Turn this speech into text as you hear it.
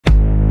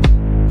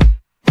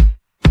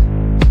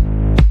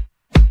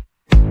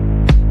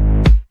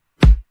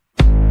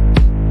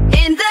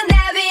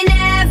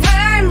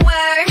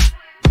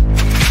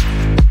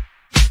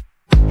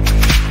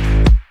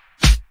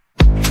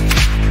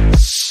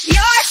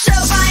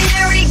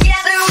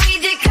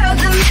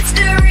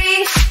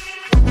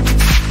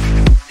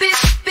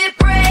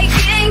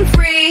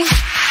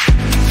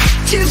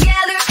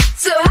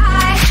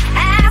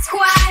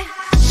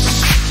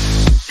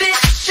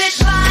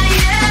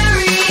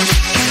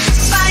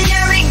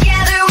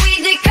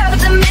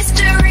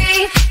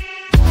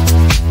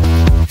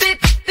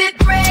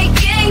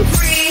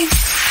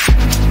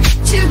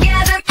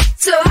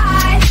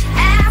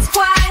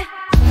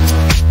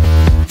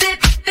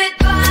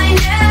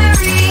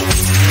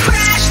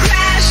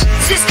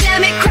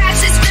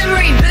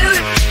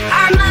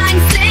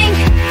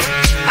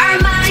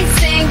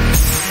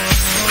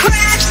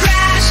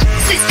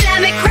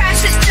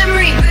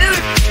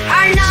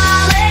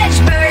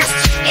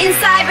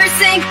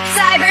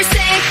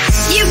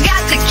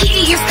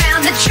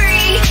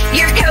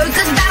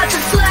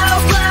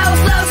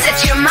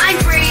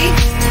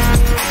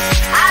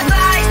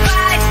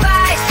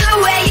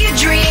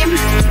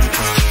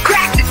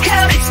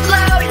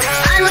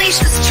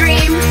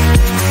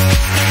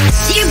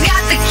You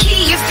got the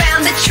key, you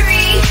found the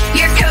tree.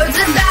 Your code's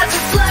about to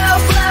flow,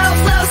 flow,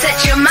 flow.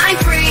 Set your mind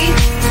free.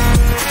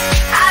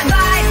 I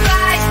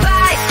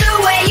bite the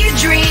way you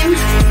dream.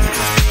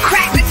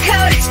 Crack the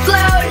code,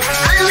 explode,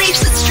 unleash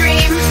the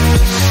stream.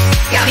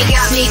 Got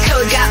me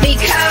code, got me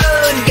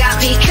code, got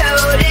me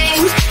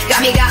coding.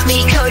 Got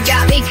me code,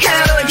 got me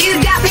code.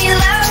 You got me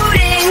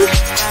loading.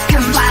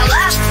 Compile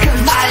up,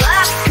 compile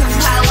up,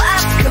 compile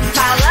up,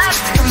 compile up,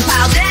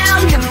 compile down,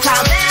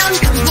 compile down,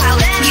 compile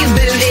down. You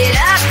boot it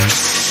up.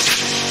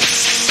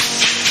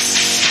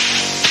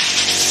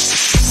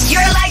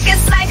 You're like a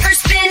cipher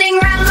spinning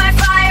round my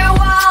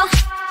firewall,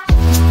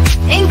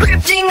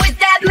 encrypting with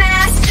that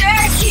master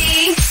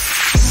key.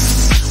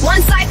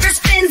 One cipher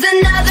spins,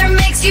 another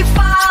makes you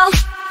fall.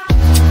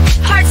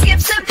 Heart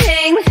skips a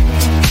ping,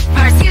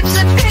 heart skips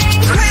a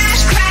ping.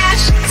 Crash,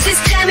 crash,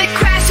 systemic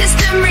crash,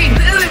 system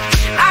reboot.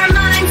 Our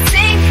minds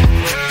sink,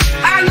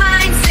 our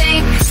minds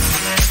sink.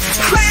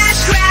 Crash,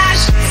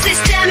 crash,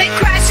 systemic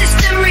crash,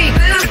 system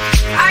reboot.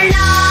 Our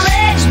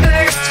knowledge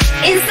burst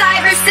in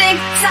cyber sync,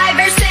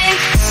 cyber sync.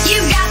 You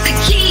got the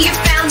key, you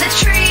found the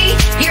tree.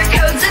 Your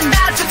code's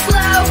about to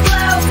flow,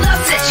 flow, flow.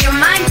 Set your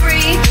mind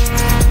free.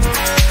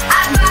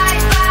 I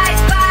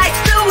bite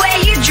the way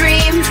you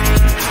dream.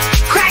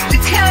 Crack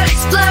the code,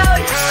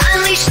 explode,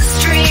 unleash the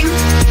stream.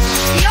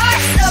 You're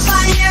so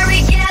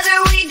binary, together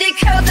we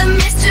decode the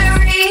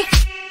mystery.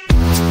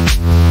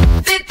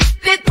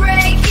 Bit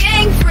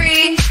breaking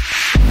free.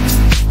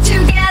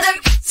 Together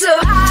so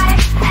high,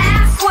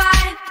 ask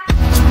why.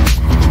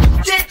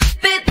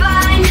 Bit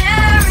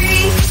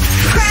binary.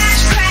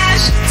 Crash,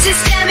 crash,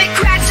 systemic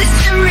crash,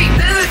 system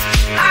reboot.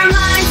 Our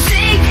minds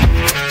sink,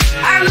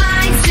 our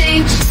minds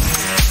sink.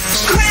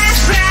 Crash,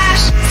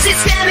 crash,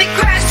 systemic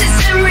crash,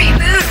 system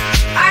reboot.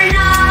 Our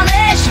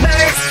knowledge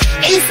burst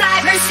in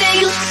cyber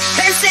sync,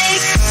 cyber sync.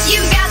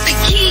 You got the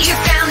key, you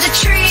found the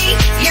tree.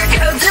 Your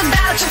code's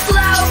about to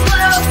flow,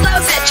 flow, flow.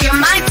 Set your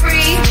mind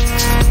free.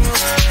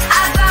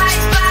 I bite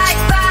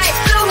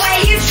the way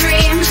you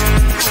dream.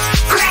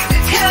 Crack the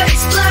code,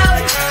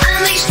 explode,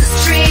 unleash the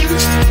stream.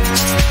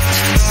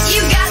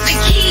 You got the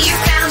key, you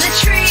found the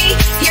tree.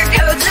 Your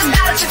code's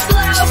about to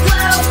flow,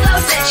 flow, flow.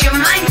 Set your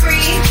mind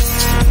free.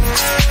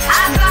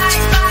 I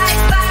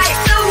bite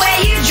the way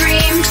you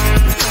dream.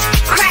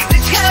 Crack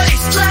the code,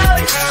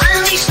 explode,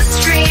 unleash the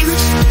stream.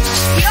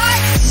 Your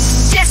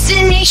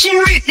destination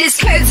route, this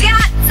code's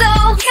got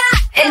soul. Got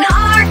an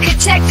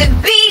architect of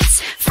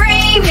beats,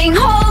 framing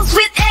holes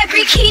with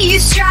every key you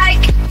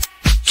strike.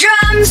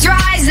 Drums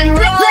rise and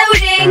roll,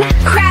 loading.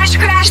 Crash,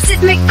 crash,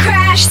 systemic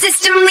crash,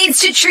 system leads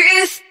to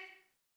truth.